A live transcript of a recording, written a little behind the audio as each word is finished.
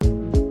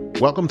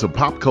Welcome to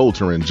Pop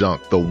Culture and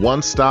Junk, the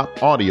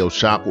one-stop audio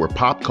shop where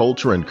pop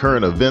culture and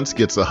current events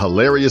gets a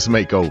hilarious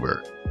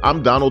makeover.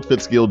 I'm Donald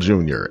Fitzgill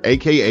Jr.,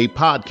 aka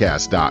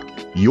Podcast Doc,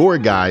 your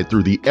guide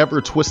through the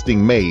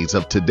ever-twisting maze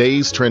of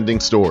today's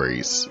trending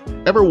stories.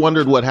 Ever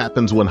wondered what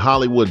happens when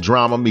Hollywood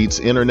drama meets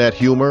internet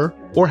humor?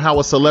 Or how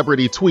a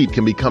celebrity tweet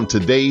can become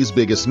today's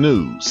biggest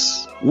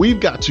news? We've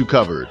got you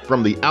covered,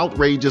 from the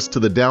outrageous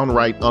to the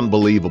downright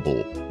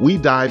unbelievable. We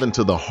dive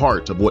into the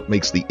heart of what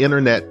makes the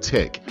internet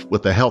tick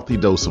with a healthy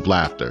dose of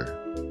laughter.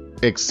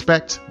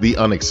 Expect the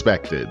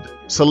unexpected.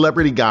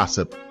 Celebrity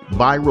gossip,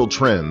 viral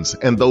trends,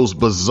 and those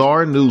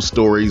bizarre news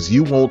stories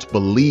you won't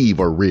believe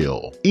are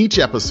real. Each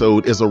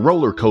episode is a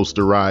roller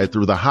coaster ride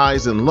through the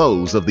highs and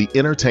lows of the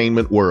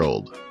entertainment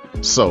world.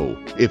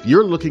 So, if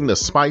you're looking to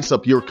spice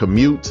up your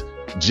commute,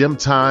 gym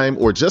time,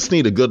 or just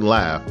need a good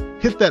laugh,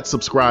 hit that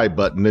subscribe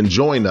button and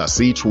join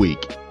us each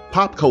week.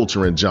 Pop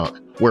Culture and Junk,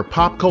 where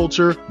pop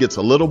culture gets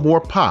a little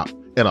more pop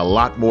and a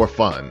lot more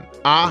fun.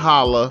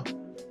 Holla!